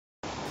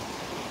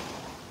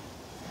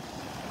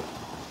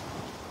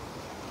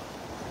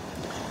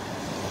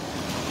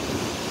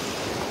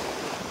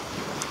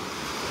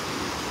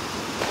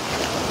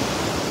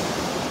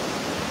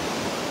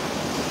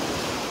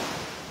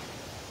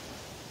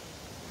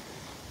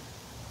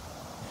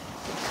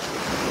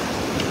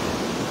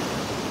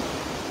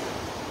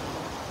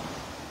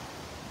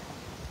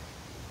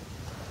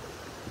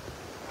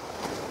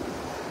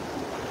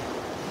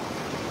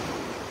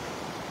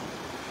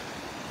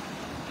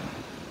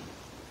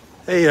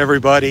Hey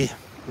everybody,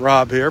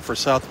 Rob here for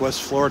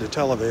Southwest Florida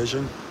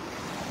Television.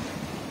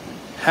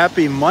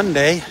 Happy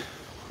Monday,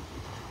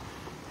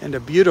 and a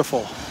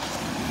beautiful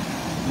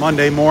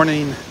Monday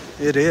morning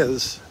it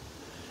is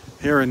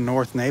here in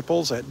North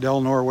Naples at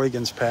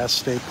Delnor-Wiggins Pass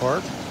State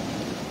Park.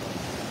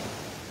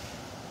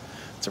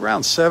 It's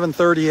around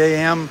 7:30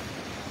 a.m.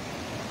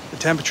 The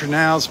temperature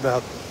now is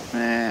about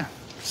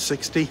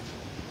 60,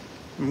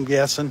 I'm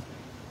guessing.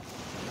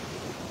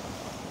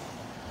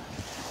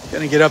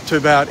 Gonna get up to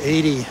about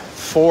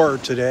 84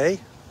 today.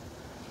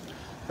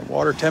 The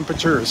water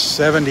temperature is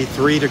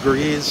 73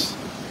 degrees.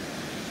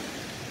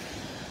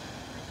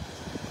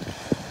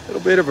 A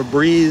little bit of a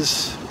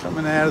breeze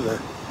coming out of the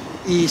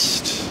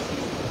east,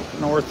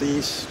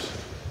 northeast.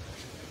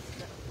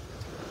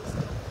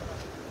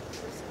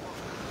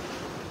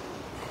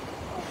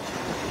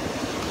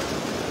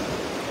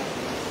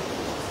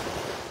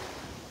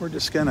 We're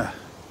just gonna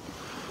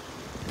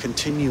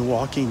continue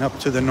walking up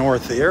to the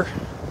north here.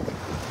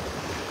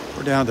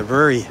 We're down at the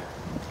very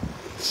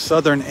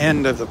southern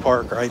end of the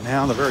park right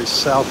now, the very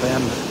south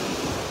end.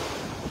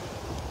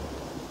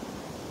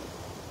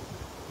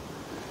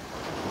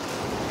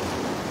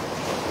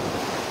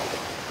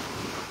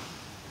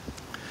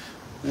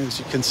 As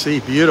you can see,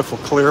 beautiful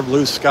clear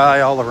blue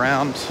sky all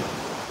around.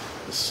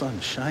 The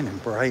sun's shining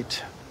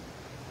bright.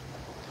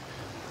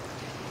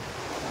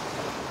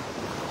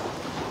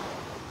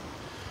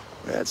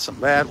 We had some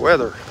bad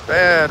weather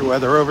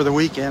over the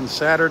weekend.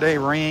 Saturday,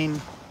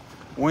 rain,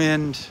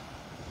 wind.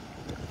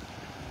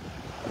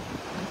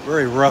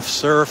 Very rough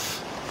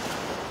surf,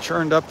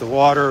 churned up the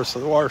water, so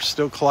the water's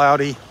still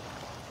cloudy. You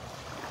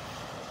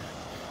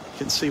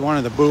can see one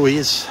of the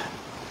buoys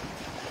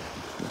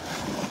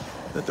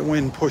that the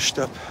wind pushed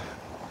up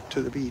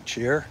to the beach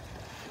here,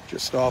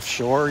 just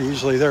offshore.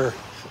 Usually they're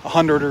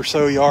 100 or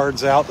so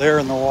yards out there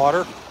in the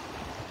water.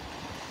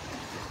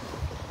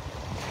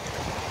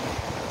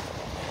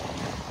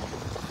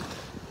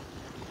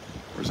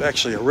 There's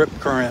actually a rip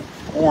current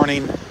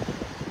warning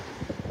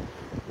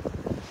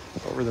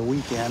over the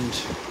weekend.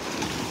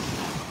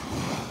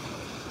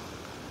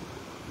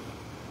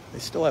 They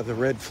still have the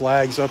red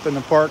flags up in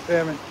the park. They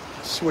haven't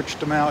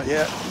switched them out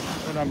yet,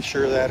 but I'm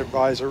sure that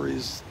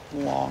advisory's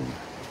long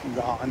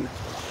gone.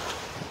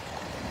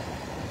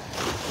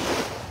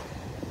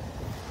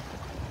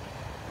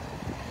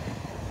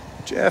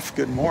 Jeff,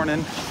 good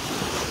morning.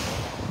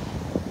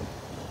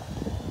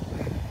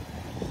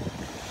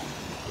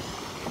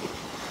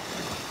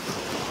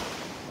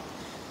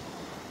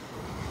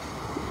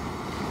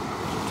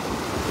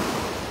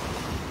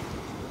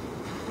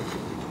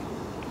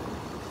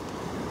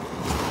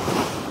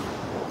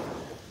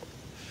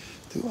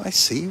 Do I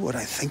see what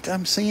I think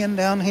I'm seeing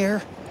down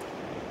here?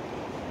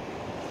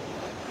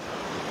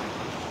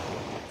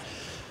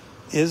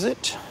 Is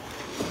it?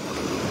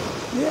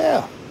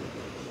 Yeah.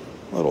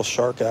 Little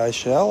shark eye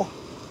shell.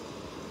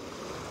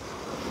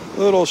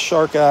 Little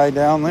shark eye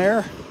down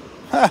there.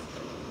 Ha!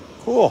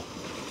 Cool.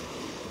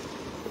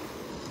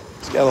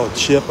 It's got a little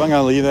chip. I'm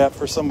gonna leave that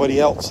for somebody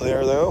else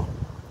there though.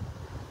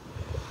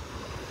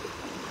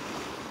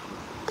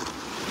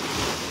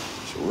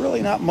 There's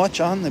really not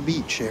much on the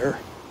beach here.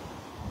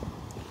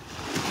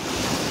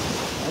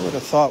 I would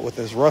have thought with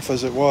as rough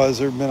as it was,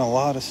 there'd been a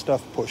lot of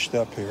stuff pushed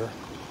up here.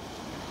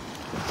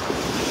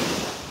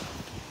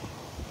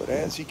 But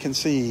as you can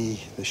see,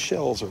 the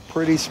shells are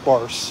pretty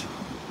sparse.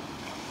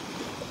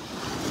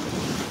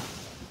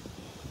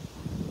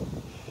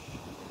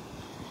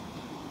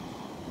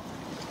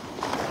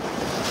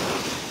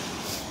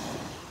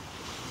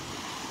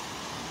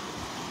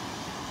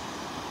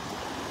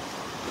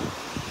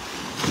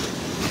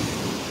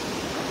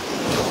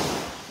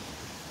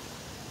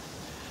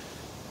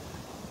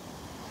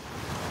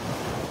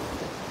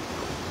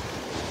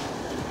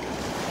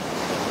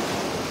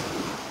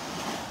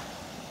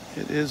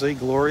 It is a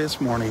glorious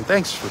morning.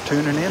 Thanks for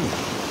tuning in.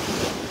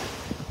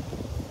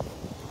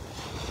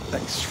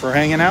 Thanks for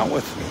hanging out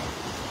with me.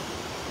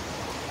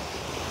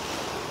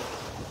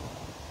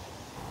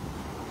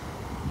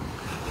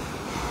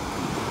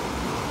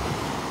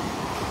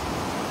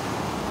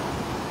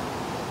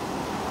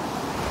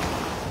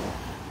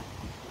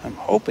 I'm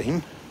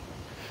hoping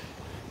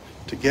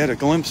to get a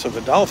glimpse of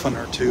a dolphin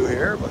or two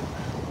here, but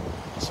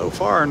so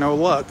far no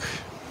luck.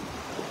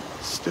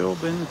 Still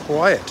been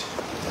quiet.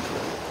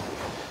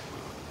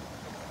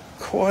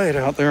 Quiet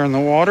out there in the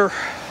water.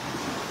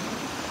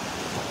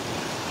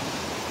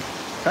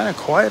 Kind of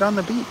quiet on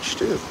the beach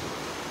too.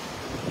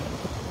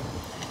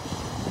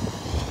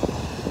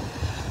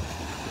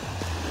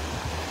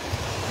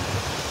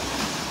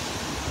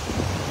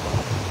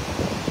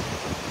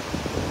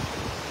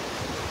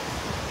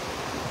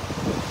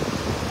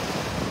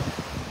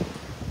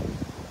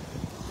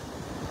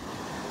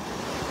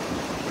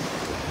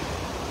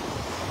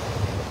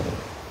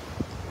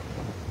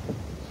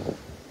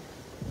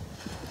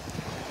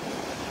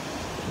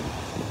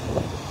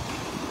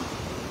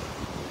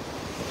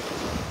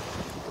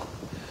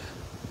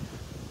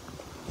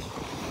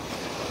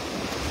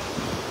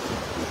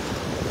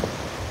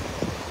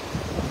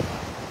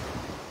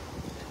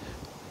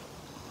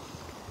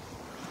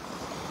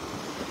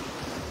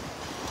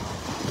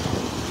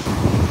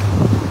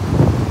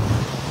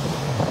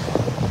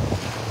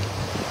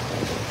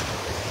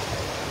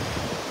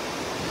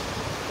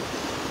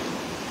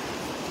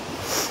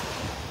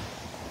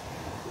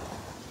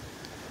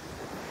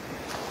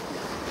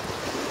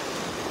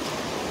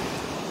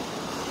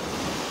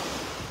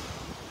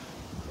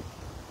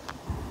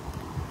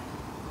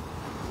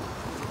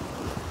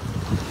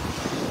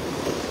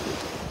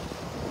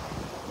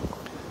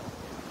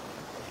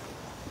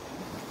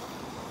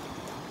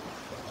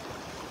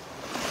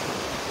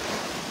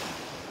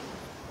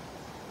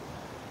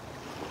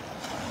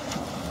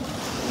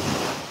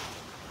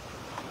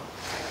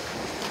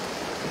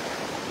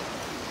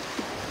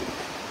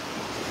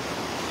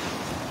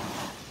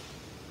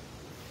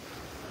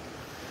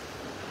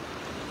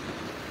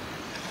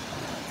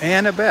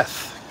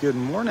 Annabeth, good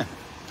morning.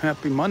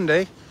 Happy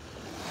Monday.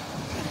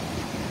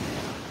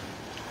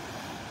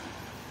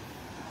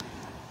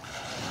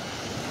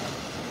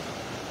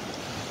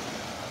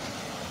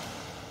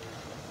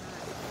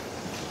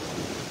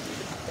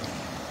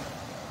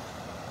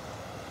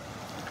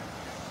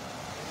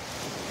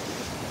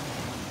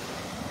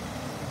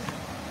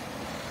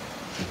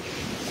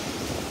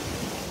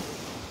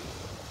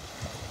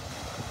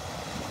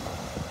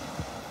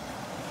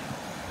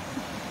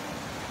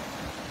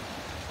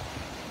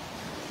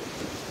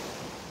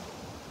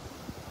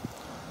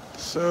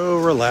 So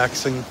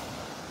relaxing.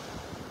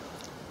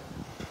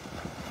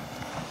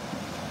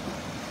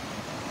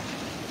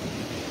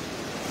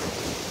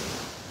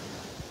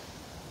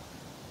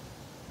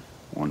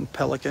 One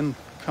pelican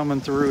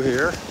coming through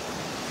here.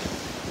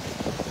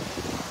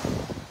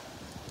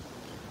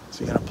 Is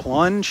he gonna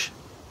plunge?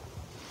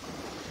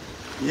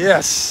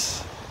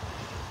 Yes.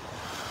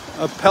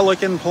 A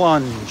pelican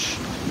plunge.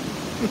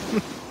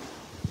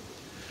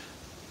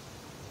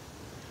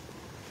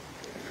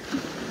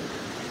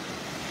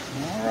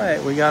 All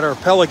right, we got our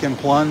pelican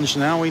plunge.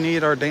 Now we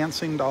need our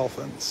dancing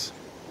dolphins.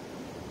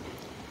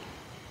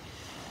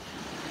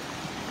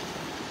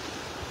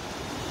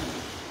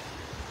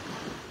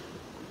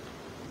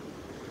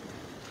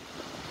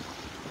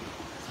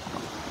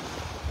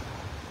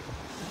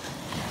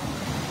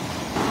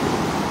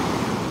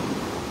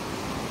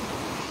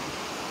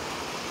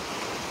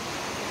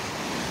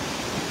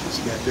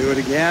 Just gotta do it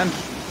again.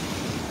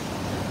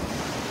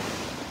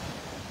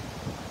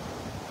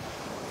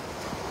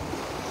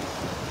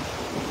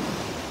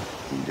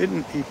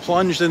 He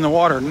plunged in the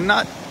water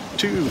not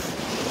too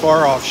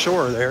far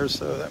offshore there,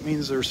 so that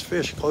means there's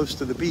fish close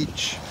to the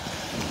beach.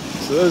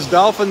 So those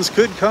dolphins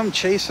could come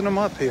chasing them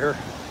up here.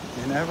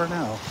 You never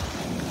know.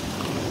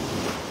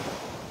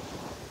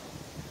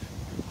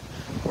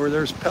 Where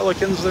there's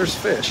pelicans, there's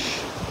fish.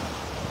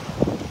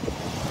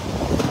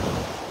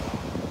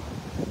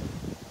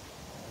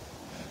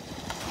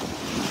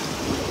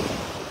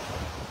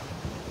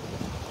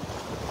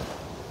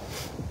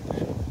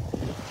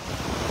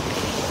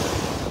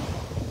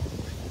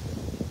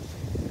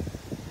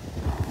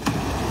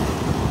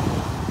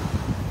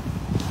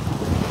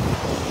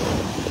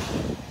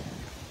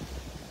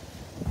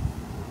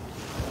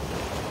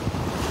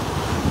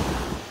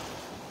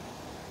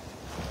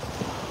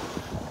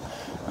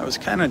 I was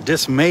kind of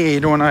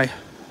dismayed when I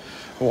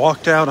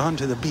walked out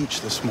onto the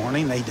beach this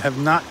morning. They have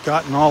not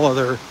gotten all of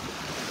their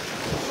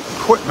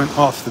equipment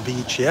off the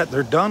beach yet.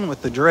 They're done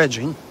with the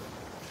dredging.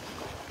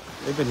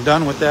 They've been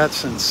done with that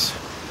since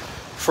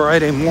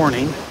Friday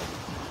morning.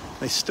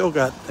 They still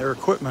got their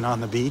equipment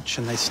on the beach,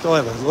 and they still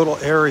have a little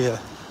area,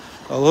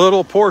 a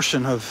little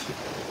portion of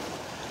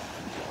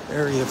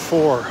Area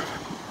 4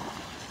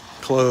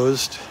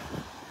 closed.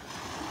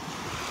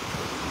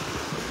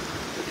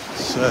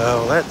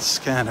 So that's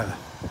kind of...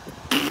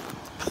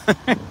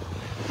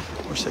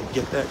 Wish they'd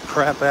get that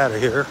crap out of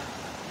here.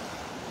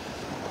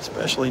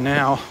 Especially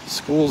now,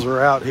 schools are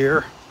out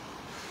here.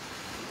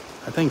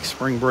 I think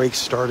spring break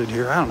started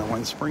here. I don't know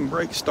when spring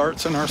break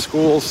starts in our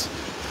schools.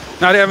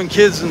 Not having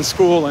kids in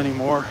school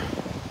anymore.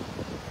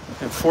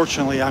 And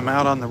fortunately, I'm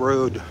out on the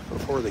road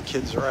before the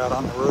kids are out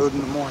on the road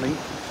in the morning.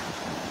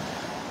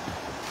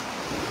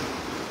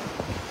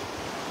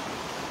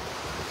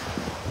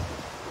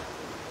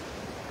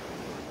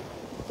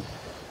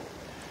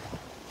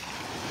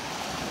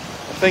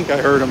 I think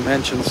I heard him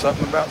mention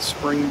something about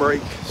spring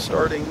break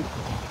starting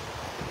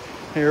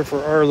here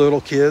for our little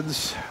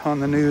kids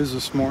on the news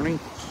this morning.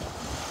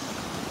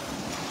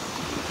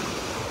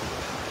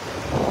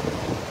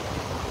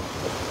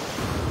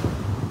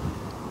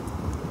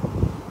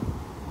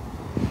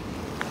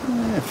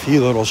 A few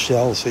little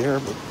shells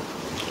here, but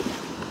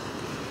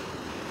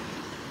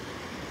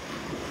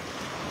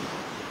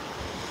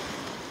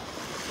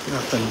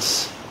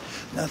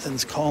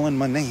nothing's calling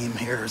my name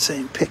here,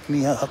 saying pick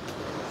me up.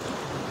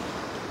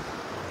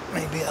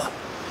 Maybe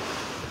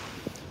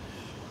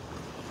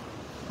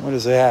what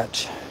is that?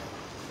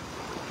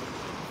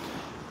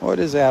 What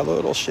is that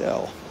little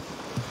shell?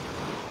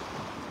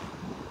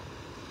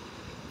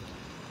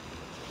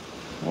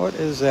 What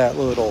is that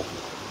little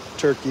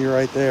turkey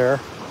right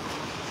there?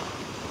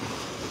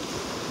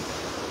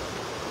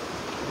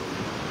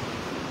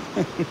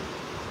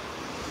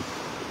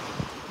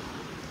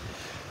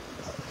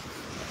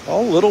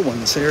 All little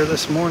ones here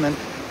this morning.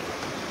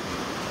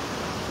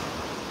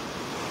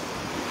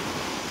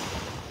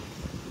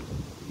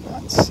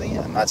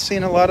 I'm not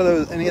seeing a lot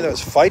of any of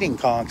those fighting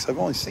conchs. I've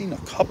only seen a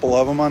couple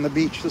of them on the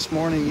beach this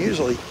morning.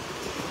 Usually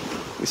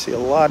we see a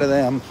lot of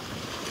them.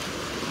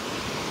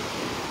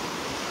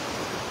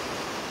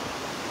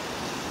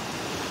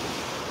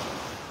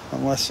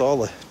 Unless all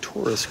the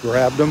tourists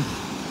grabbed them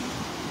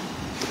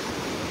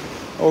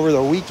over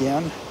the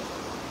weekend.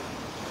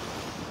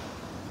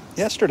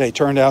 Yesterday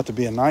turned out to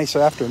be a nice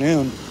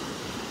afternoon.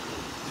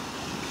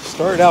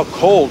 Started out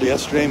cold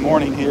yesterday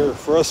morning here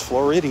for us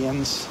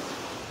Floridians.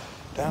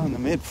 Down in the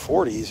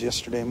mid-40s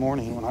yesterday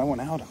morning. When I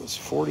went out, it was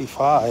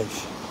 45,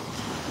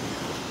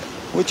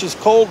 which is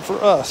cold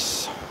for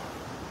us.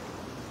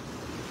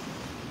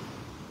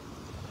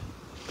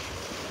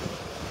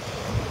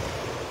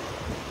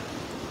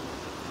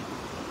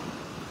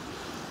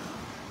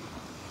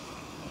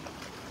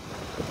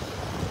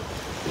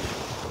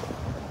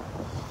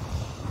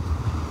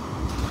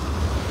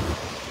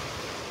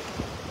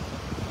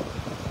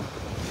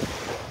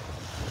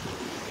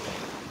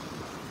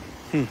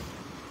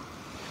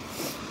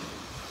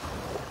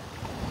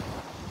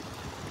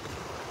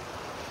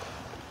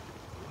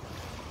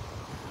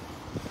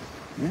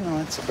 You know,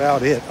 that's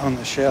about it on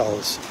the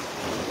shells.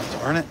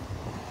 Darn it.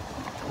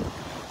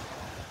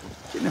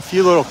 Getting a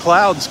few little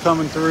clouds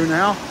coming through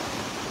now.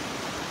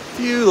 A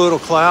few little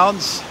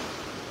clouds.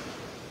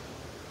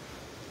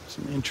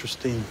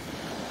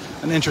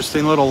 An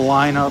interesting little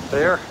lineup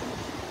there.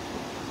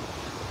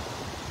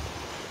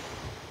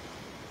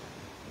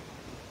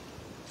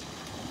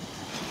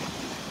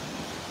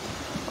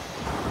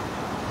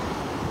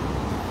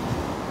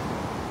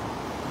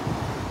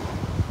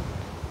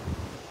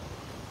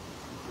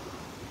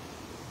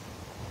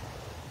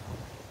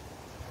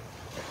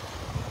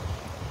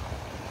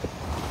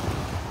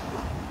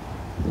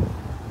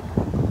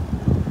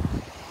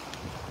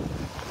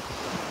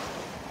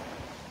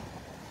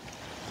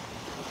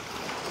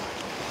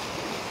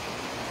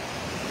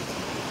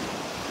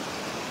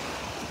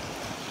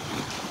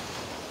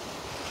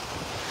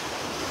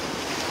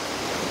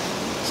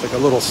 Like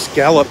a little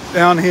scallop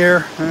down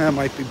here. That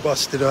might be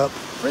busted up.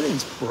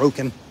 Everything's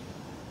broken.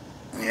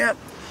 Yep.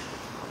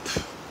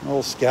 An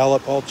old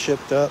scallop all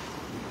chipped up.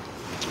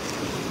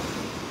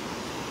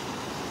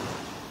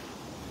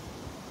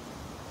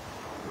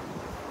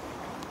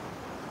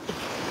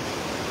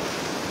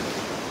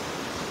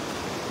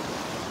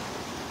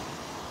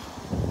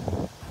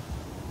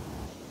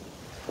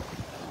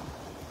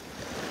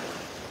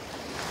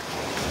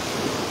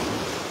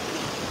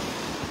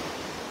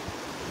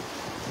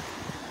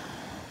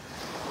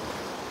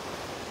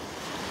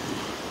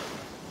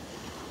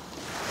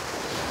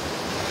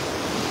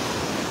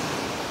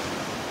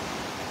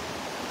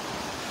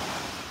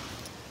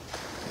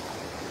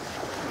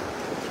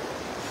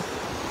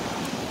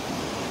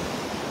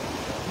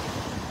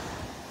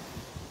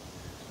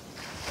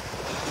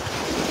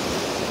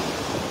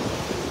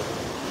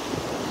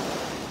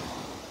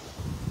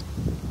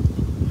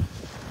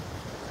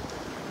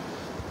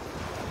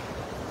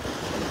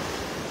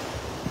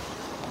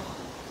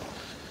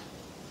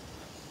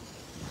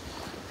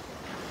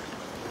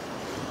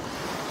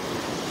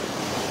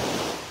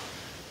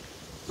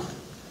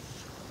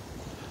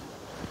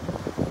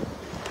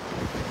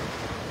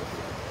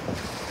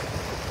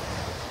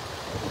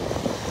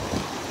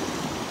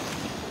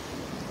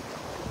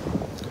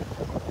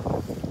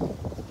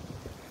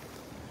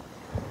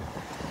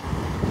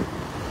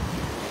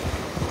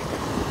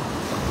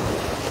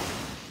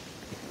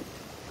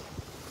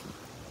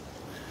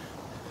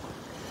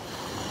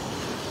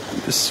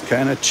 Just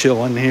kind of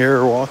chilling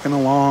here, walking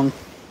along,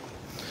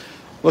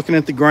 looking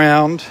at the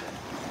ground.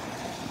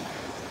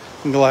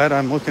 I'm glad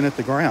I'm looking at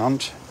the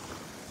ground.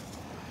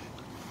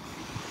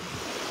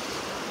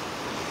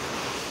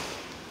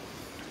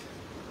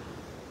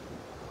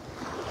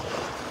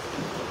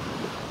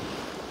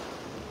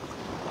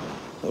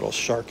 Little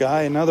shark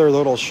eye, another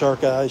little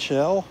shark eye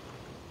shell.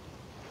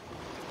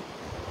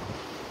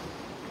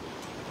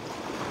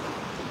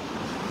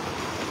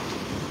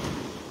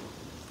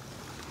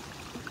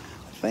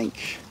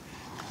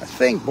 I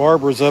think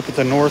Barbara's up at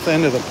the north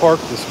end of the park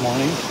this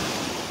morning.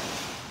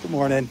 Good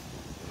morning.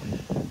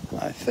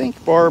 I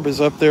think Barb is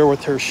up there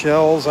with her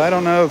shells. I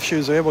don't know if she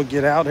was able to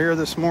get out here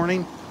this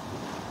morning.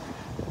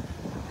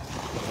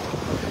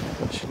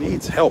 She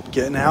needs help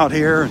getting out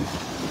here, and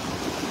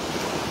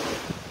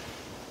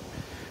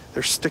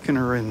they're sticking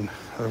her in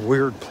a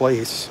weird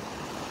place.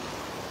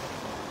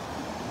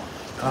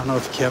 I don't know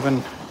if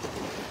Kevin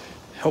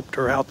helped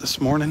her out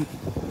this morning.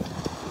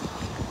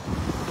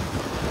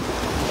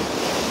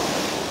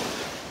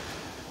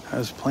 I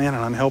was planning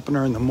on helping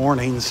her in the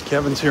mornings.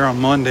 Kevin's here on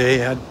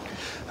Monday. I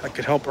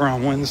could help her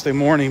on Wednesday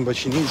morning, but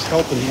she needs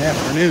help in the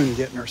afternoon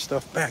getting her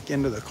stuff back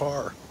into the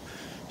car.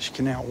 She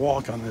can now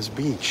walk on this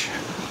beach.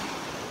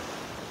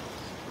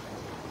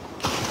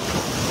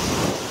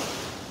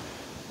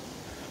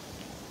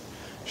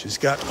 She's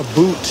got a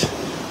boot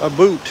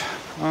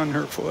on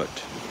her foot.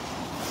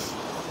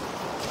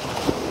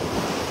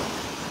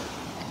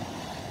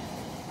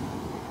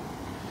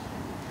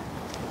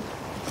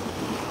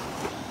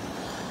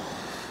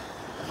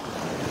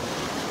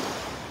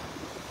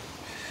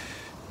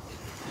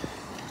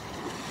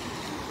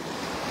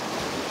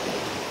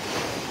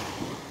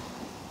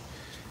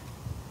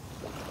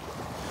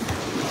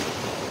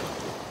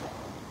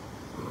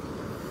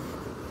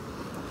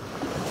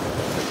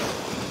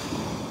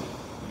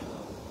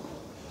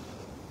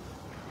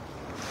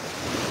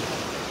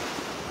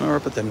 We're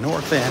up at the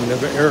north end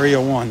of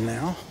Area 1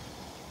 now.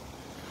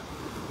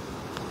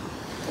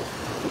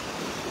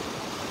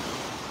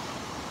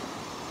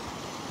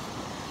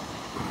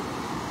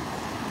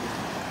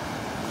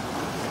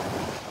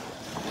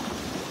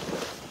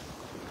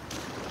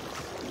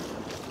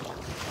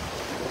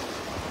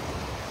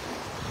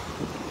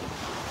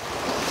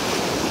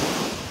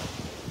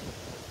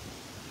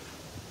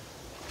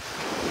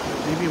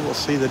 Maybe we'll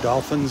see the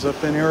Dolphins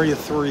up in Area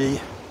 3.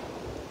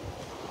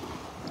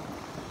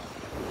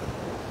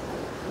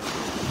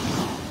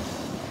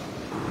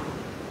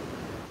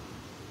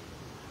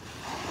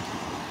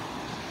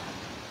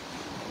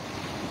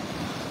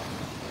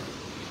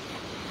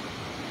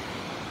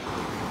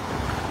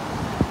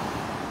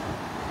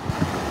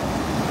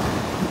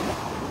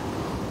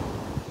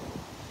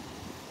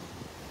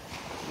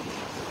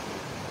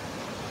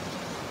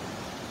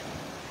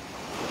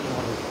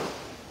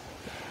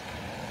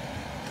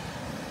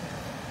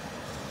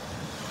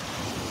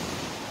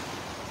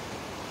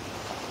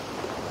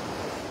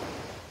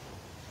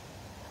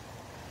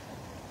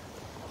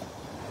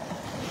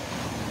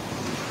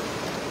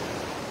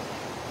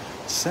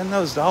 Send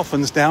those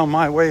dolphins down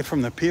my way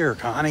from the pier,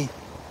 Connie.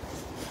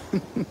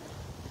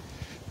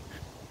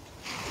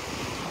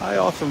 I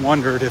often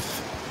wondered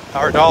if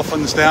our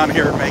dolphins down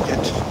here make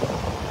it,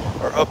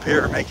 or up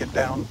here make it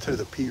down to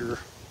the pier.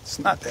 It's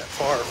not that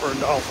far for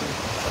a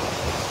dolphin.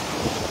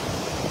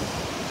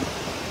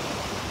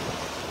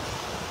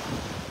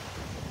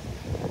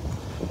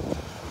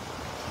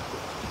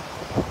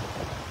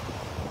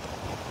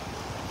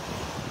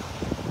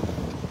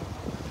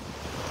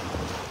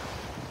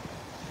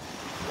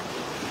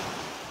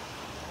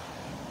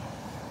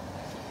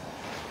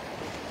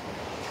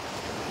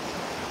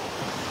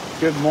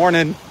 Good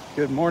morning.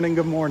 Good morning.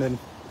 Good morning.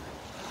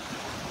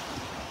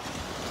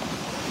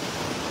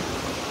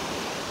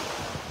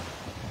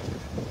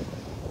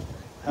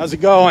 How's it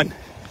going?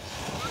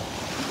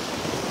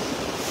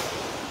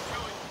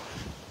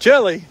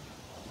 Chilly.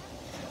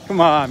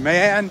 Come on,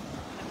 man.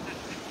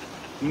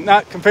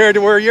 Not compared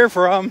to where you're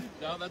from.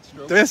 No, that's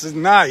true. This is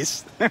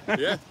nice.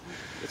 Yeah,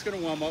 it's going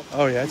to warm up.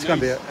 Oh, yeah, it's going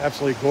to be an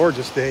absolutely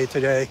gorgeous day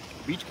today.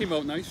 Beach came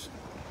out nice.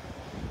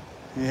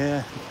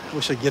 Yeah,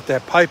 wish I'd get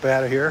that pipe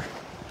out of here.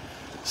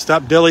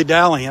 Stop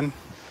dilly-dallying.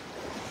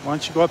 Why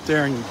don't you go up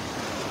there and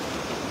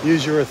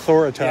use your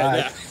authority?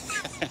 Yeah,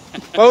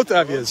 Both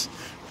of yous.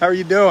 How are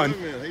you doing?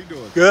 Hey, man, how you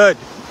doing? Good,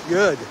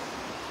 good.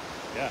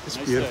 Yeah, It's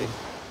nice beautiful.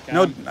 day.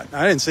 No,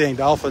 I didn't see any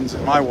dolphins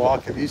in my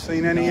walk. Have you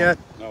seen any yet?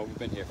 No, we've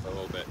been here for a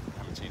little bit.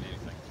 Haven't seen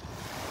anything.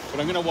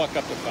 But I'm going to walk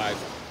up to 5.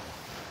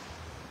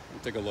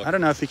 We'll take a look. I don't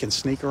know if you can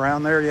sneak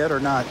around there yet or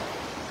not.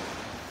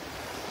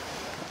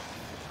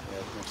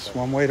 It's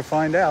one way to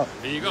find out.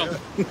 There you go.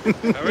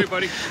 All right,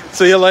 buddy.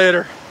 See you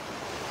later.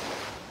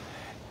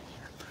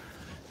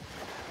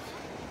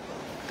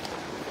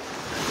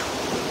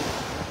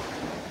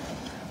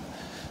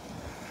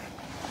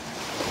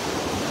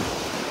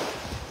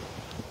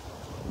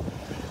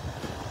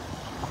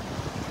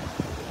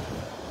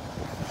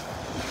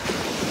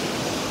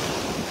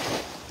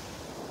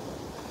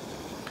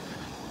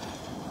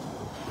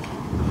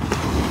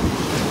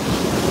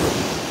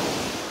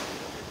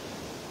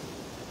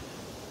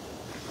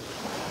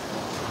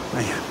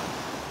 Man,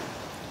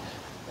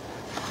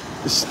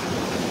 just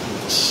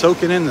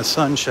soaking in the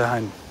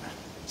sunshine,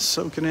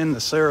 soaking in the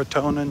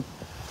serotonin,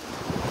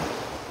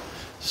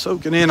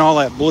 soaking in all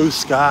that blue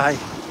sky.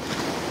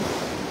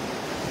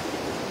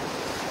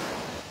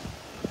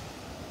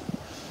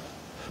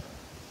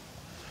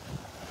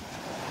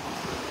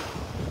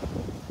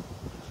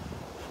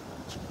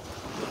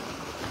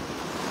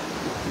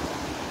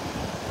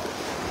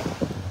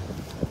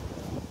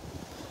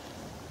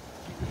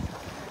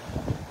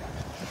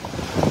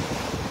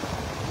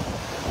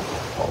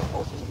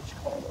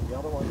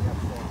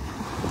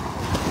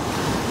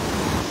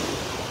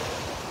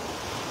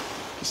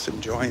 Just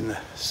enjoying the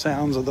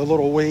sounds of the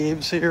little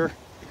waves here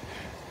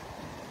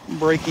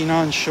breaking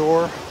on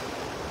shore.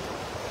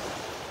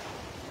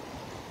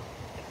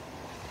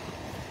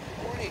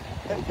 Morning.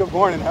 Hey, good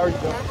morning. How are you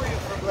I doing? remember you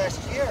from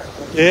last year.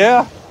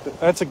 Yeah,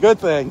 that's a good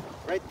thing.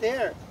 Right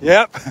there.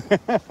 Yep.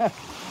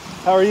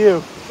 How are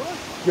you?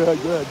 Good.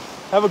 Good, good.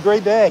 Have a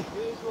great day.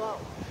 You as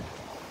well.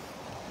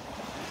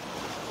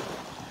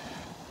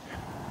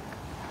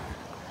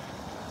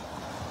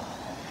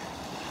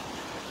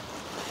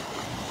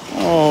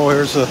 Oh,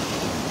 there's a,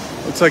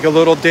 looks like a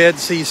little dead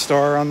sea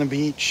star on the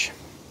beach.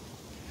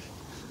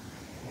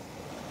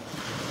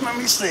 Let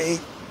me see.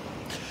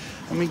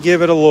 Let me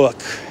give it a look.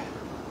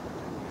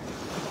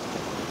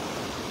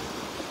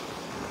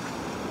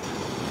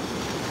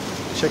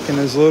 Checking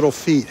his little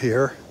feet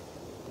here.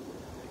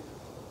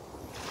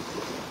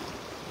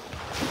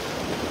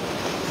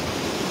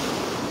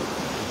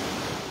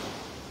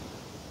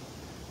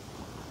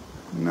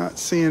 Not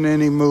seeing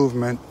any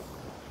movement.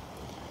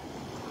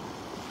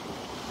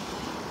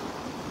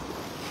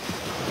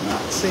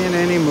 Not seeing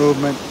any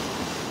movement.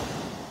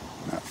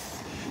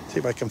 See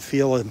if I can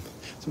feel him.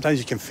 Sometimes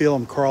you can feel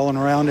them crawling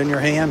around in your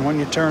hand when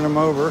you turn them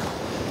over.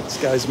 This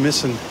guy's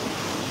missing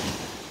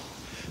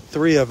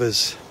 3 of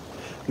his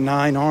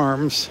 9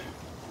 arms.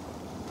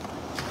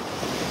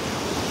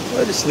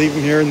 I just leave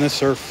him here in the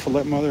surf.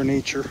 Let Mother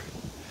Nature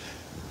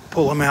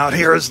pull him out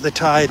here as the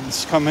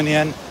tide's coming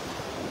in.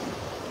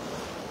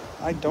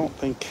 I don't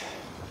think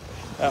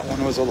that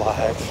one was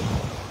alive.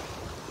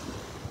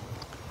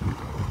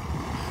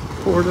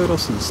 Poor little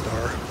sea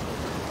star.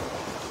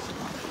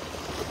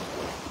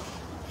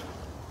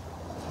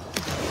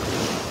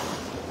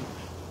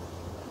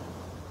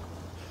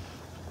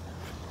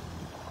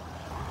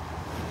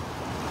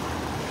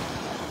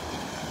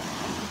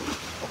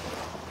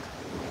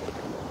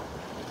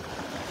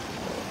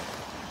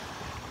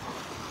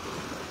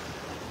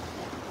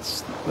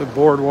 The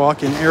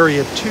boardwalk in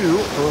Area 2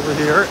 over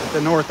here at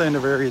the north end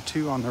of Area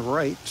 2 on the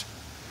right.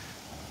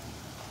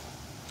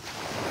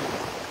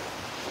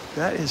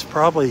 That is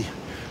probably,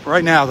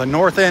 right now, the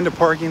north end of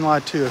parking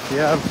lot 2. If you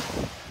have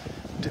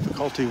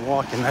difficulty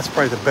walking, that's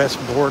probably the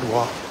best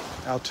boardwalk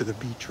out to the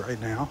beach right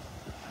now.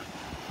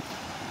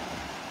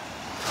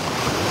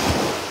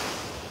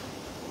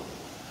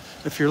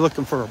 If you're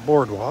looking for a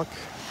boardwalk.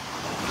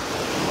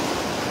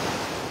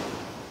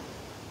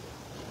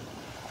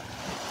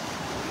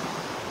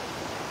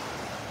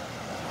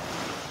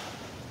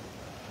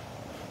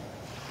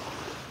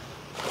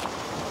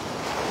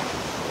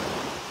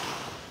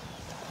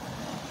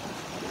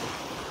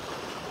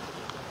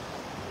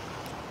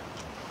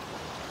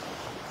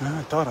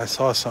 I thought I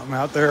saw something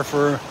out there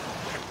for a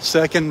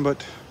second,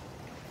 but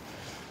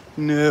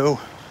no.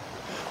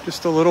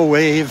 Just a little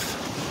wave.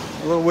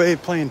 A little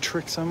wave playing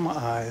tricks on my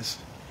eyes.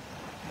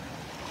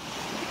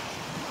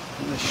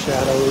 In the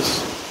shadows.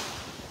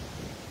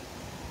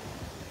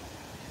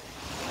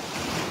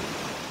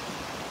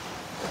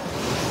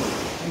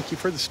 Thank you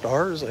for the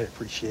stars. I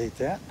appreciate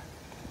that.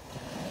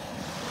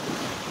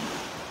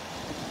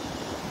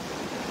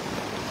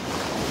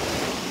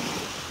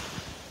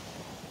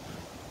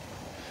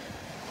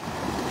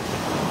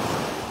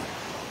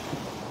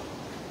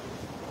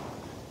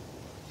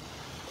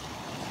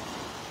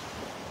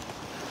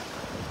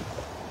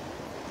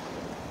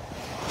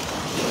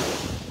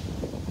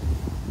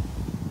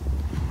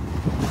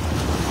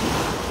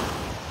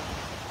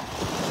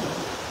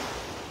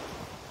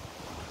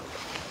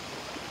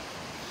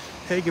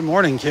 Hey, good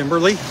morning,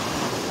 Kimberly.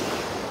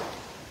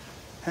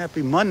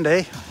 Happy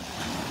Monday.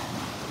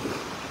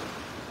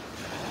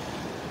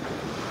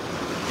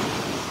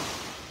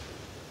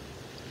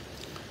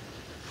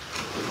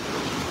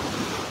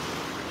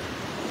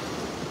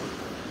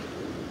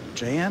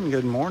 Jan,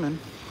 good morning.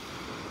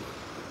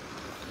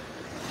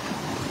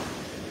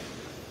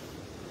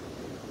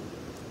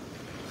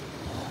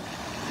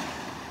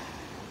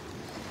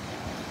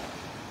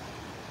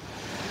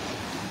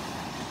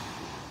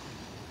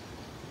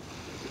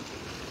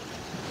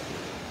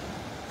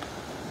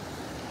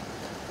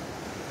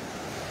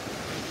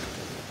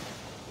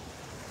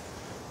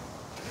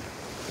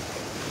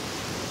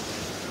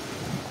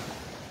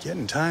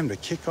 Getting time to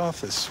kick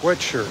off this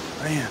sweatshirt.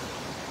 Man,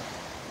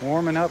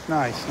 warming up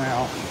nice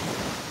now.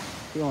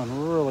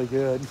 Feeling really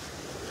good.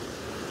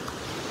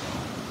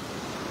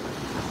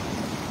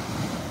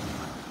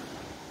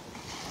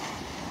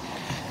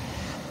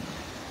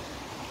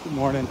 Good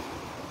morning.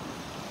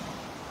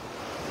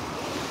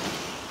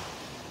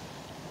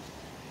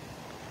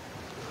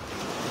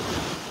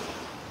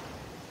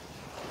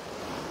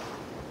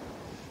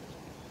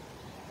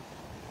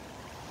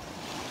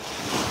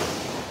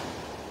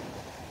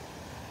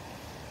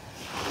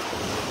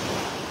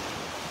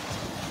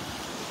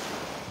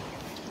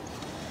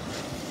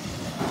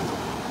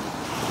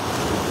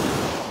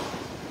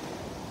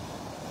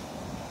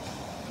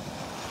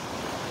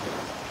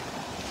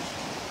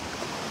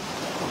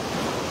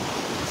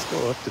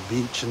 Go up the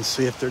beach and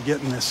see if they're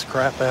getting this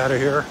crap out of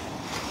here.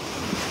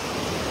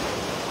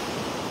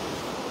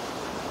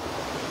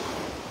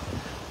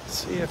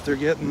 See if they're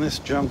getting this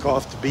junk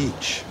off the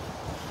beach.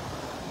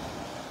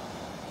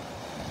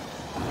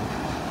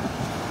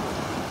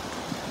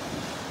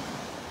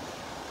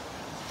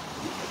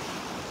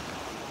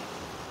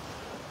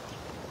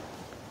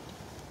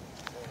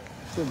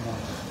 Good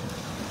morning.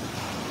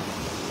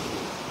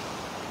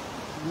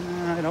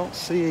 I don't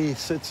see a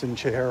sits-in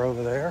chair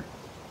over there.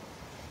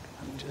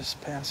 I'm just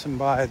passing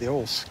by the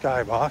old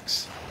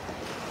skybox.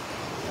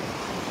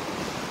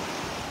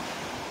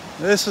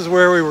 This is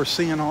where we were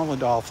seeing all the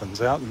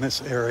dolphins, out in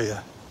this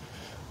area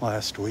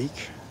last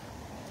week.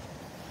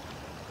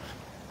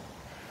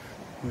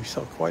 We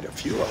saw quite a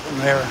few of them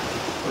there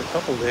for a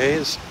couple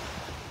days.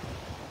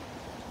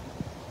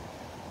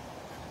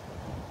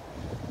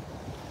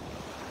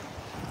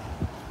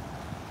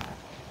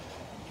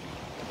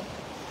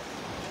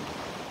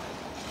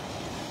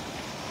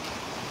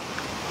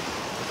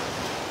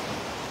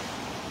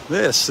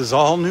 This is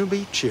all new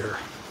beach here.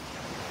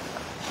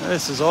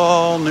 This is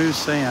all new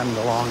sand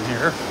along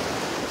here.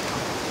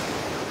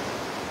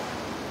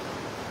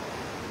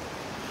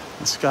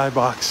 The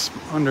skybox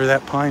under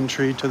that pine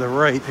tree to the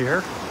right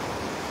here.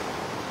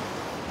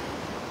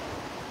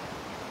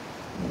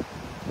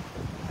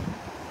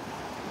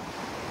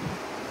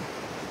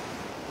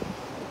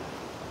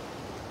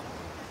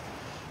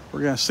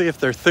 We're going to see if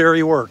their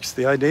theory works.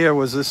 The idea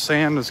was this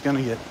sand was going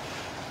to get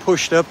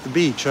pushed up the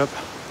beach, up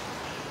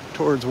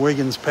towards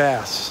Wiggins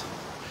Pass.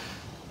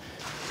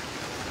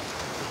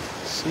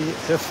 See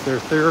if their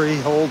theory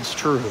holds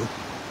true.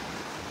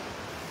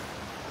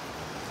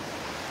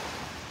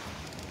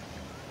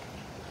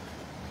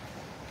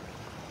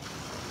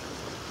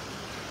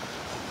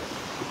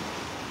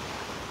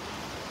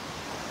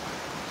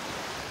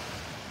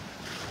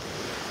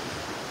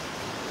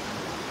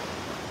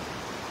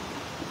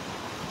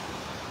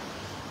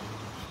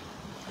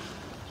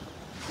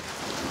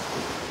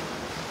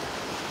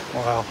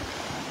 Wow.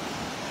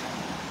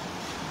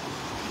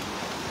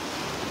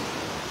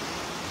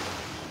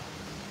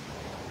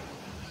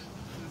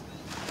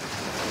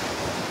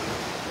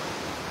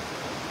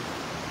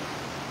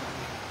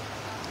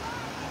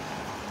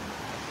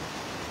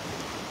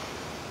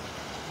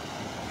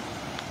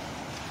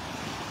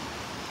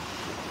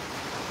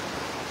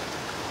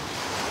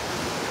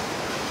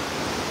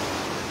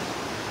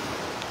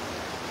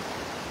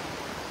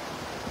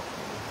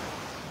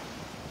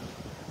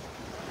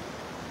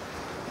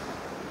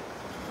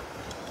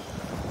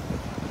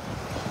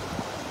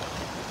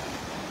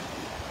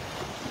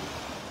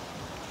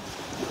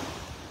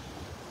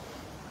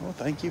 Well,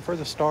 thank you for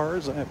the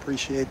stars. I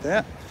appreciate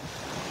that.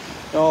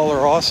 Y'all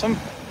are awesome.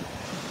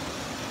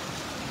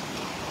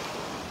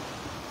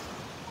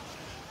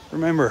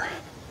 Remember,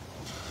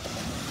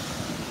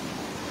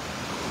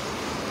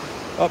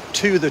 up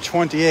to the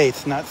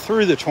 28th, not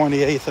through the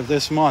 28th of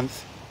this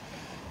month.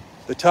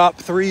 The top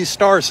 3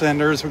 star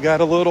senders, we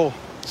got a little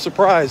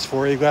surprise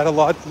for you. We got a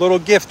little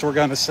gift we're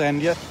going to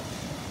send you.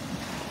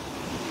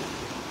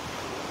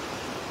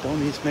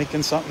 Boney's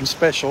making something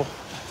special.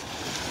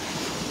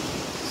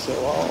 So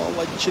I'll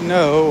let you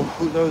know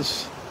who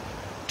those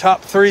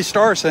top 3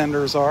 star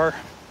senders are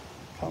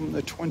come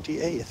the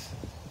 28th.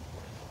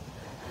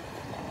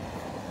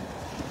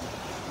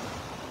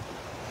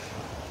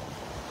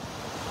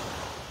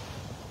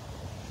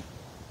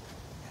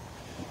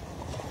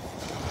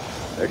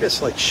 They're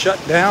just like shut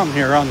down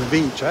here on the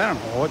beach. I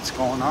don't know what's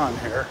going on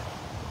here.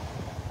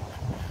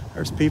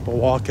 There's people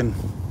walking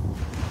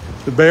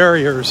the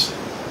barriers.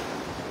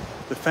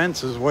 The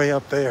fence is way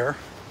up there.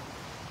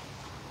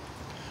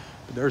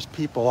 But there's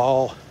people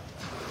all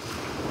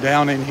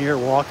down in here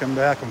walking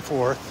back and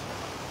forth.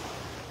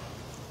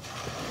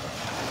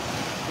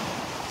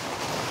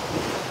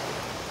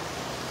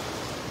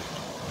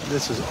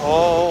 This is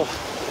all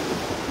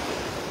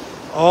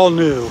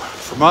new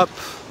from up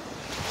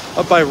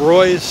by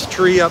Roy's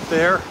tree up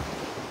there.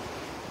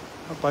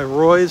 Up by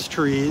Roy's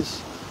trees,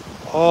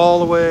 all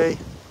the way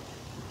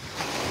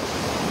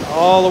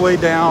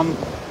down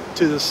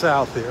to the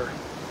south here.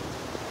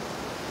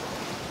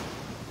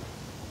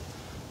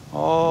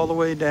 All the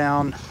way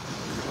down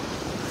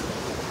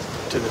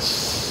to the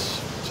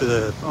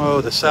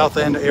south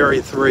end of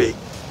Area 3.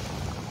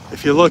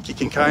 If you look, you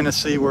can kind of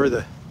see where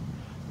the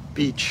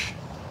beach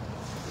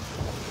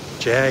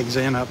jags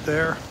in up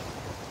there.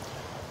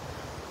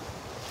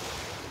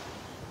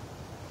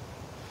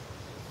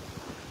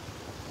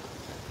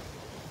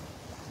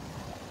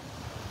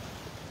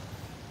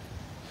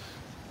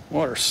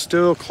 Water's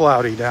still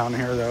cloudy down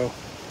here, though.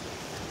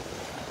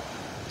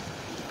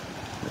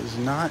 It's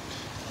not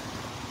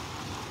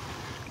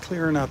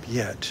clearing up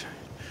yet.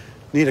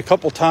 Need a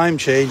couple time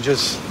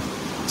changes.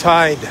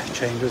 Tide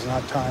changes,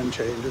 not time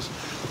changes.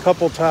 A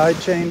couple tide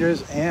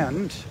changes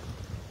and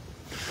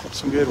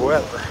some good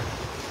weather.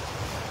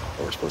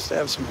 We're supposed to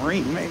have some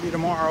rain maybe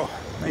tomorrow.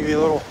 Maybe a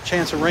little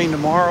chance of rain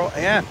tomorrow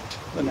and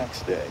the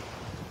next day.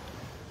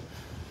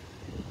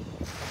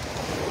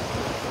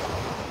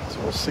 So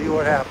we'll see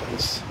what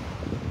happens.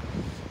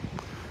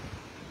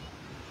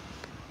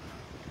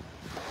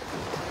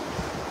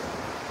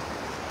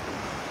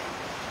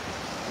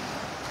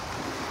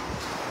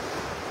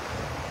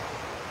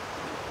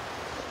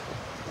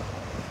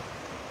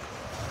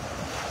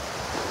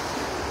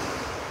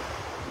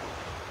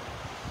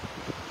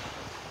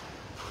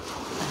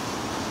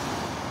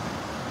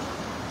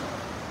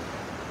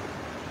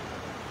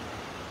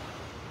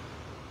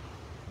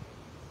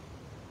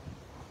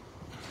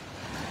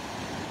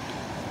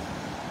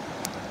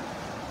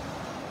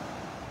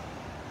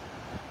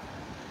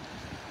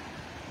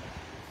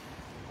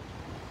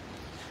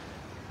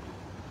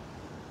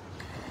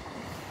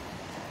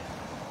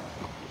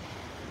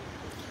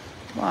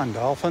 Come on,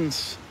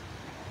 Dolphins.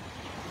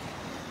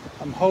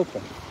 I'm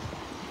hoping.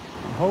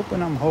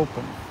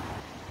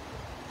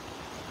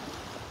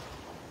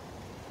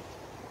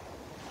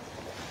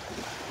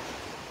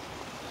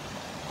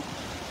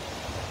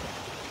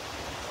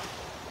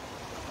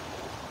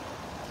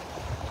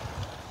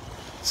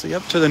 See,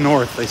 up to the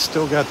north, they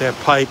still got that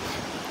pipe.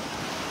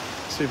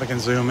 See if I can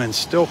zoom in.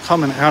 Still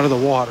coming out of the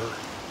water.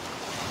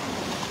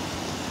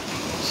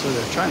 So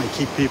they're trying to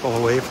keep people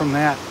away from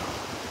that.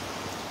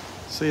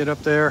 See it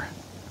up there?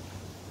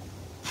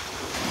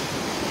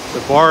 The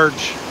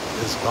barge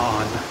is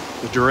gone.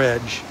 The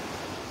dredge.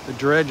 The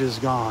dredge is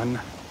gone.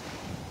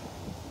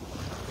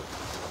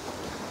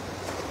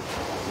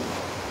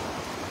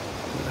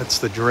 That's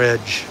the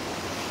dredge.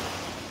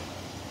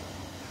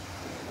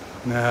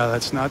 No,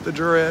 that's not the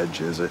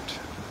dredge, is it?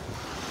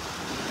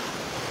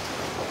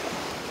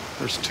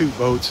 There's 2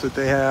 boats that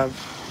they have.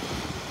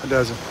 I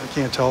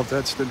can't tell if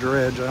that's the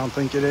dredge. I don't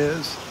think it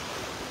is.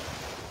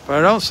 But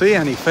I don't see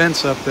any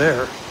fence up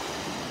there.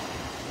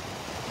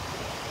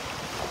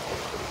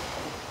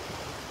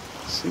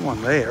 See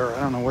one there. I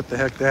don't know what the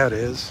heck that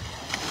is.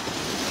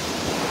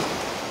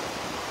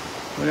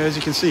 But as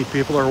you can see,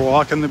 people are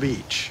walking the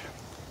beach.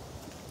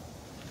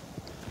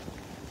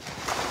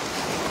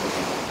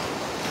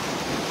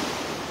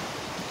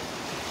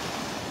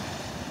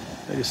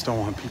 They just don't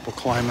want people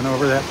climbing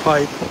over that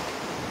pipe.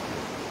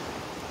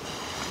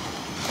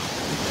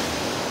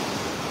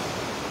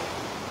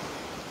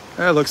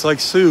 That looks like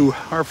Sue,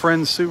 our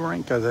friend Sue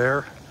Rinka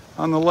there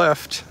on the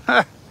left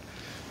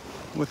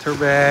with her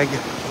bag.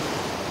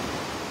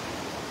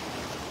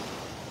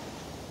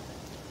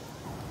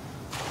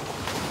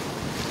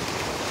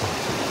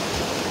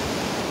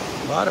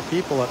 A lot of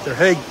people up there.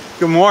 Hey,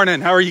 good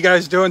morning. How are you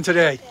guys doing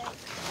today?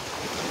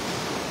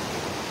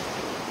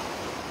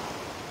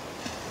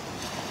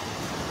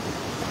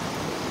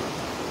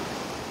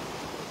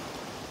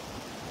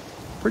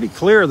 Pretty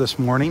clear this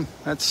morning.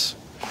 That's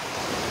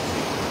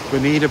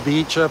Bonita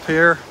Beach up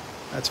here.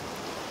 That's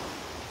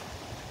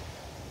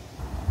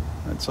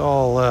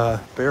all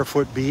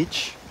Barefoot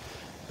Beach.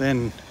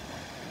 Then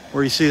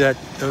where you see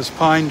those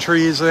pine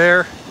trees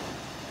there,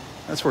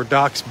 That's where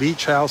Doc's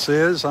beach house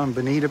is on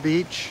Bonita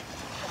Beach.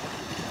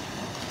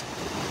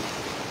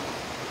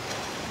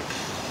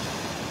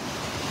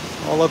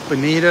 All up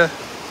Bonita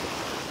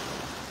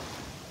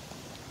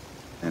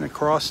and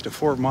across to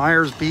Fort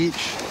Myers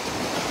Beach.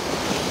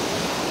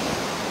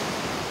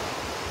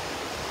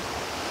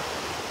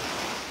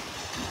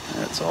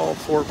 That's all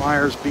Fort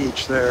Myers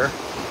Beach there.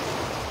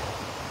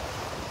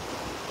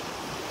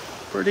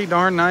 Pretty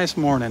darn nice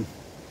morning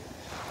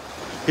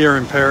here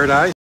in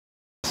Paradise.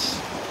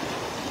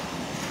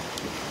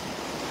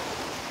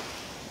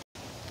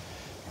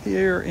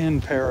 Here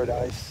in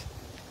Paradise.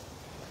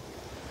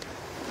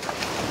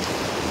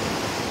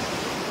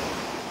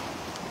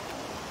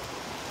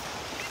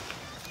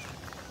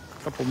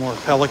 A couple more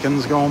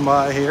pelicans going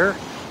by here.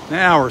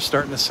 Now we're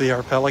starting to see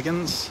our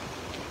pelicans.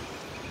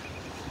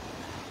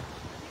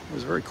 It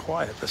was very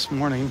quiet this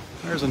morning.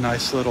 There's a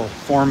nice little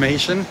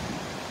formation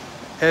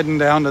heading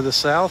down to the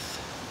south.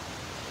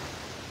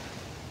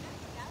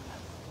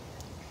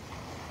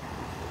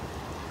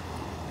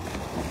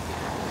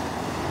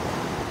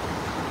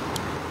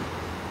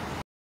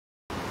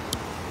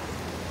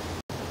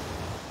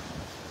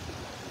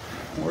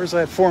 Where's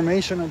that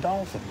formation of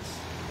dolphins?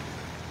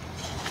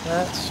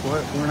 That's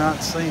what we're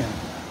not seeing.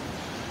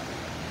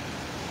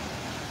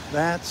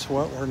 That's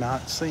what we're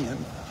not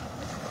seeing.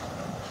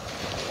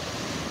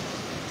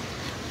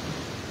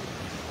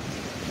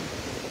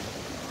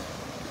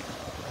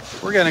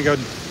 We're gonna go,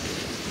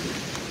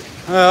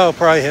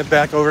 probably head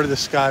back over to the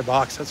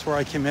skybox. That's where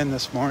I came in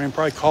this morning.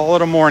 Probably call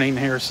it a morning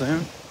here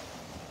soon.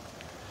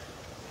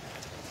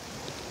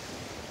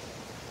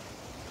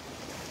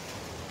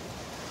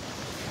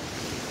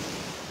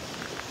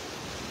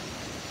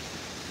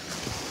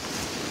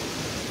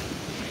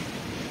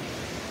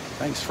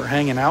 Thanks for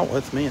hanging out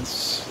with me.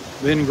 It's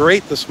been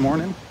great this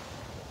morning.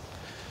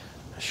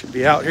 I should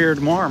be out here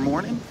tomorrow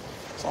morning,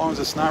 as long as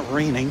it's not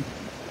raining.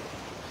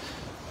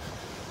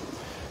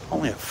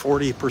 Only a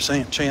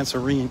 40% chance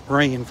of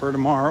rain for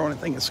tomorrow, and I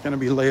think it's going to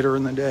be later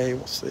in the day.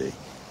 We'll see.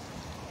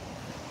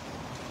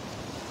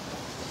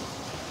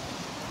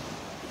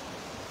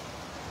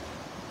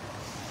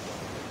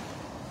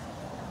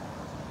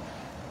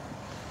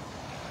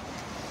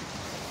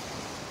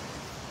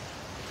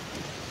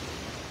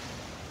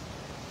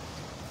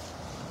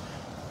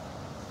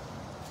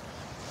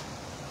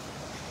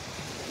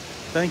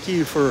 Thank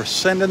you for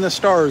sending the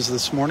stars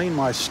this morning,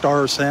 my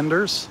star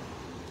senders.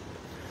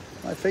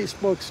 My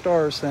Facebook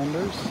star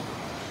senders.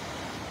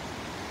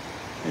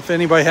 If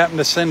anybody happened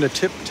to send a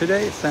tip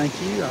today, thank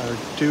you. I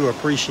do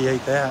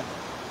appreciate that.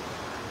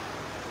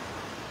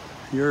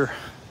 Your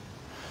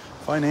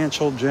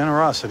financial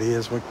generosity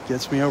is what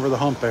gets me over the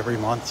hump every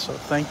month, so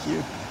thank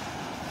you.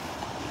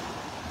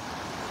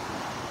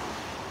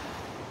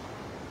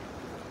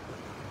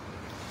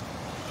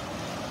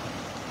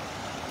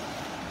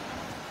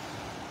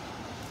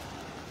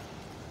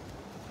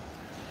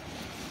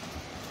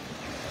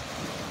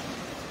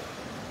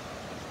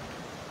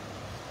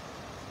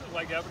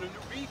 Like having a new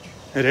beach.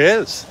 It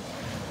is.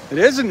 It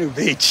is a new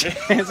beach.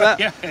 Is that?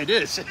 Yeah, it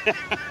is.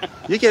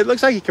 It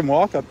looks like you can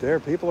walk up there.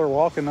 People are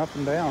walking up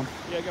and down.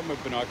 Yeah, I got my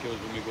binoculars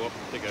when we go up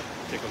and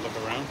take a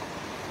look around.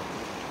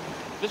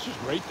 This is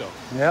great though.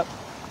 Yep.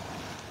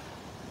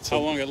 How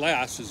long it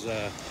lasts is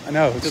I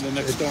know. to the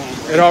next storm.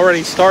 It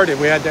already started.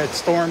 We had that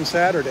storm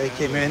Saturday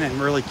came in and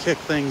really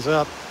kicked things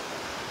up.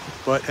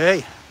 But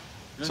hey,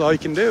 that's all you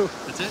can do.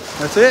 That's it.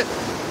 That's it.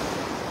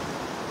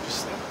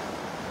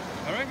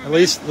 All right, At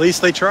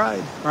least they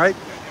tried, right?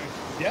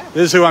 Yeah.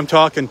 This is who I'm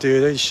talking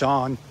to. This is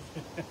Sean.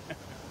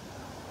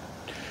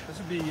 This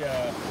would be pretty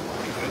good.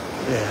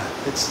 Yeah,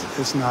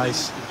 it's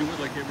nice. To do it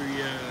like every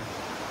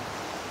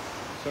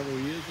several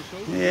years or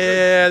so.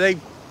 Yeah,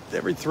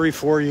 every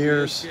 3-4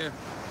 years. Yeah.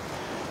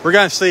 We're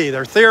gonna see.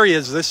 Their theory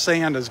is this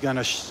sand is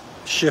gonna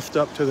shift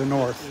up to the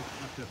north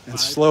and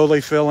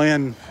slowly fill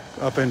in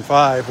up in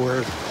 5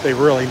 where they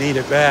really need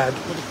it bad.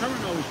 Well, the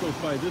current always goes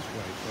by this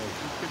way, so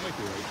it might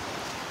be right.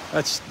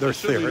 That's their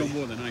theory. No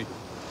more than I do.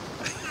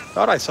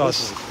 Thought I saw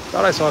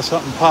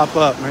something pop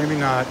up. Maybe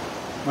not.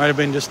 Might have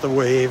been just the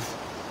wave.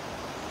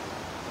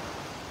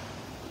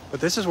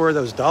 But this is where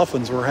those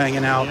dolphins were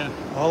hanging out,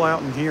 all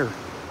out in here.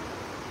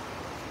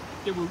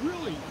 There were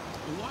really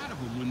a lot of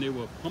them when they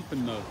were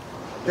pumping the.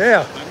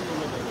 Yeah. I don't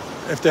know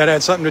whether. If that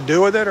had something to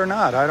do with it or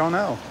not, I don't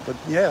know. But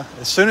yeah,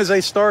 as soon as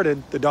they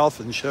started, the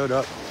dolphins showed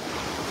up.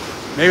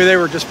 Maybe they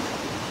were just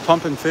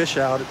pumping fish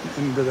out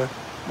into the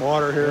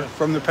water here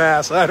from the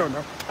pass. I don't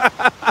know.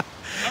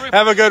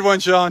 Have a good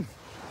one, Sean.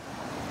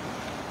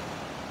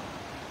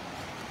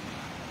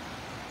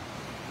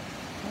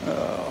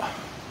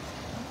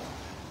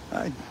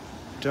 I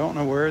don't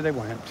know where they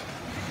went.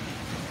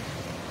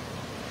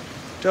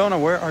 Don't know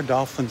where our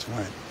dolphins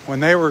went. When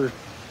they were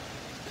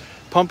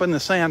pumping the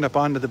sand up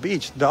onto the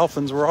beach, the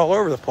dolphins were all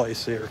over the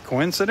place here.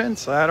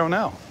 Coincidence? I don't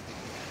know.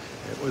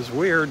 It was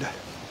weird.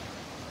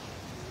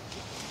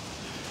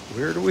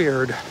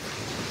 Weird.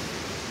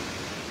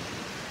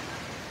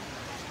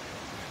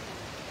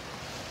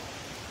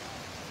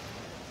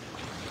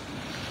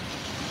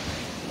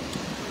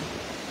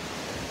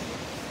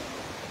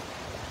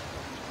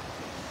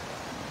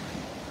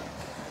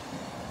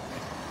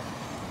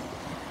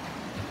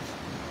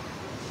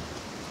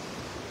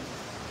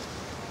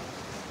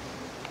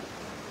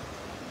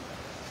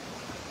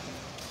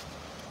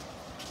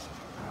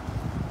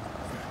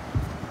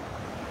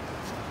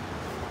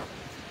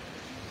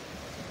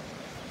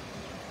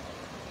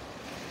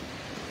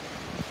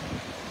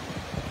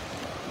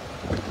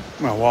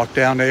 I'm gonna walk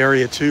down to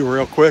area 2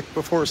 real quick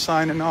before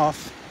signing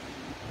off.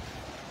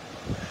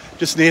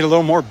 Just need a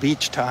little more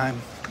beach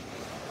time.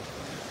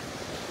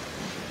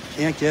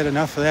 Can't get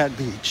enough of that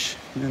beach.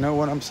 You know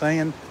what I'm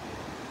saying?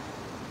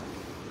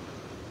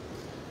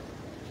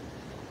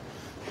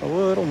 A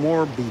little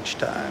more beach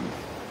time.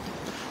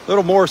 A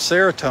little more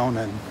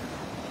serotonin.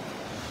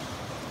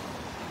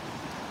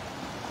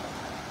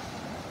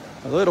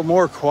 A little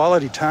more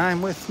quality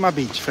time with my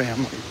beach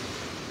family.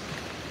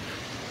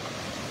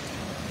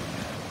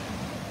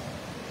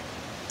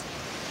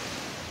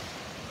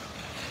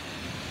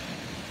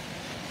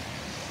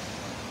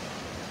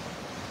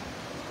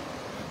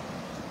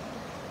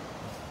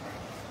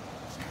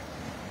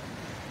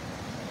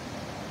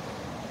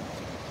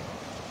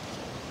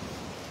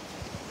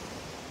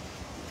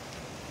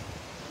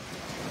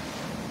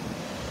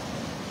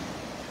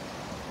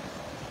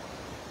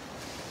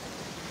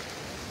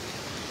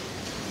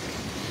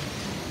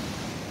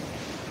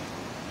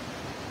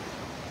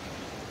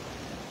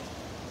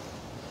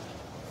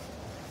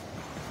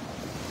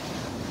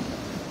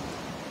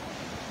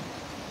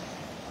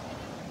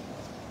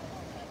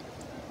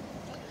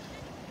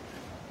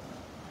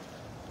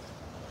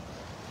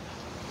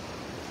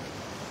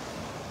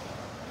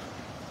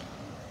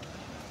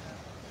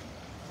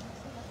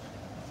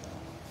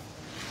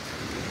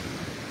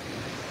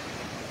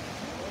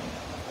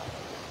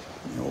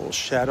 The old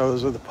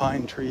shadows of the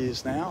pine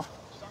trees now.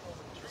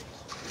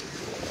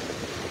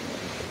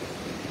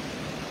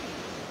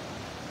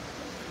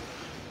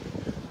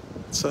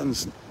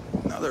 Sun's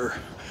another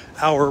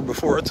hour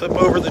before it's up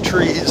over the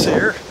trees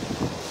here.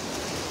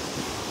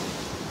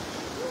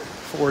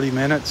 40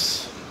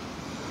 minutes.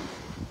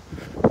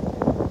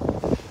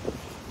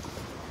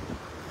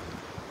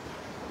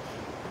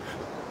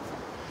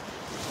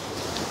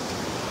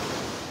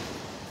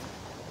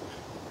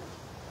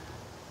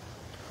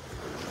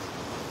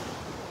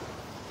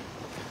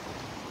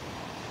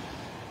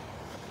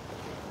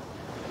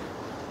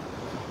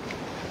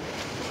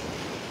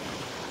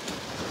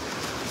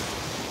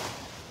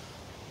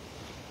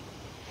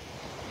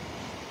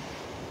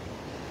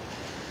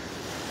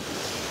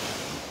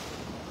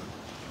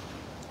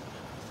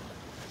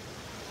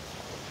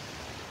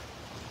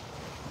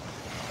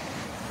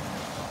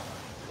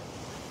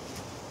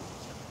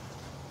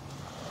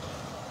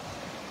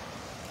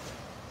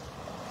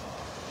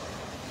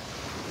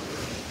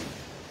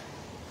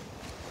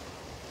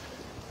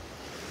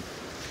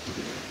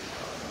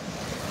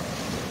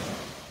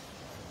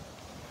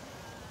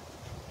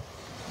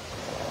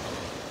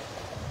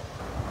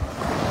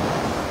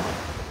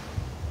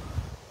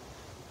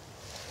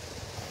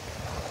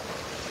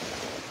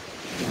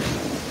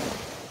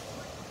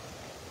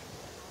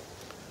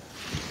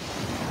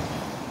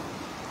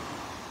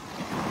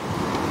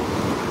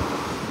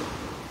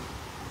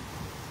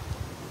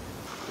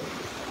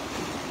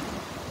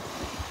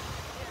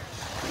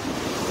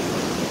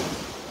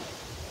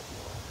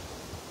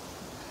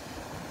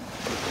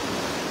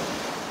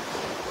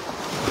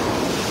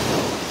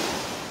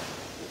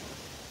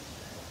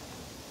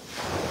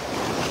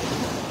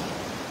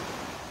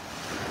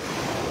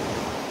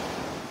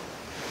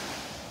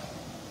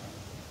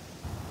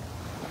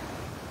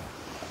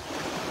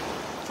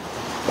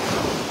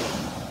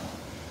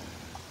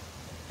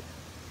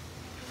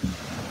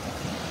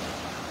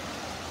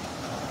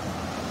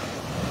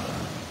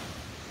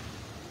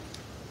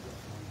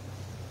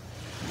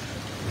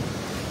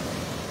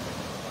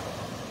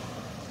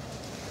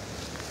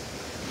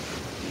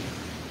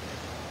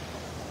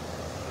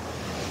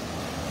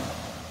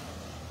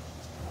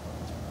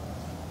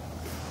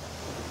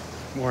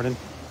 Morning.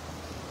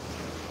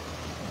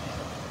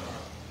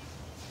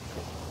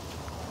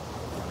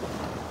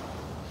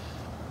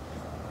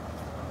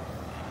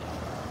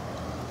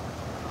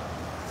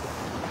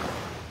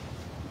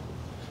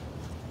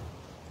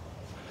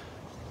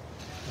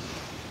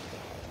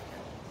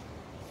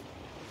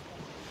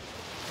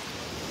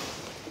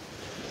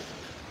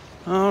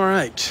 All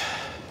right.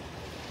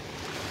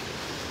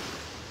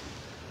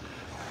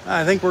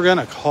 I think we're going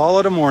to call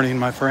it a morning,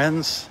 my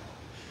friends.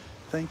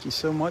 Thank you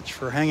so much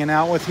for hanging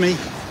out with me.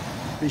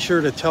 Be sure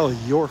to tell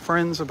your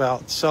friends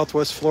about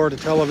Southwest Florida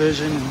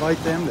Television.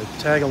 Invite them to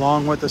tag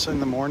along with us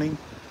in the morning.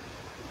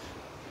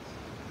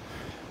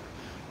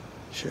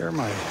 Share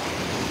my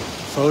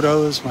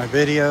photos, my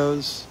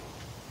videos.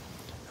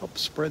 Help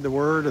spread the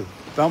word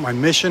about my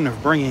mission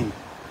of bringing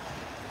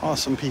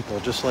awesome people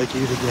just like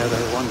you together,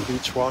 one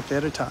beach walk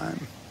at a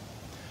time.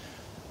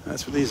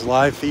 That's what these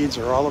live feeds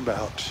are all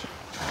about.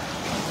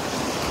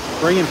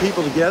 Bringing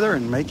people together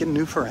and making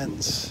new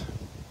friends.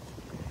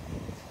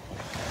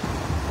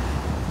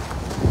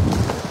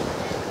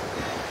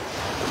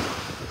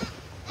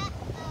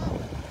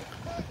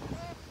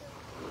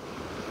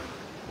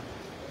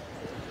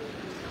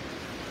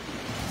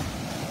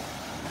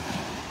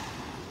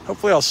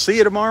 Hopefully I'll see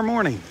you tomorrow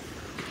morning.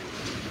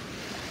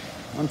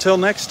 Until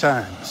next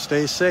time,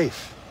 stay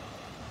safe,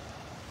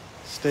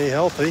 stay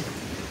healthy,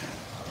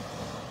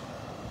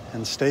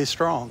 and stay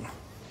strong.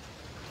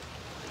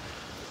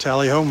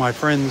 Tally ho, my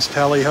friends,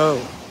 tally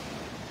ho.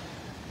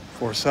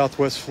 For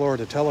Southwest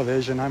Florida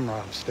Television, I'm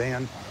Robb.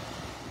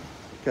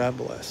 God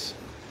bless.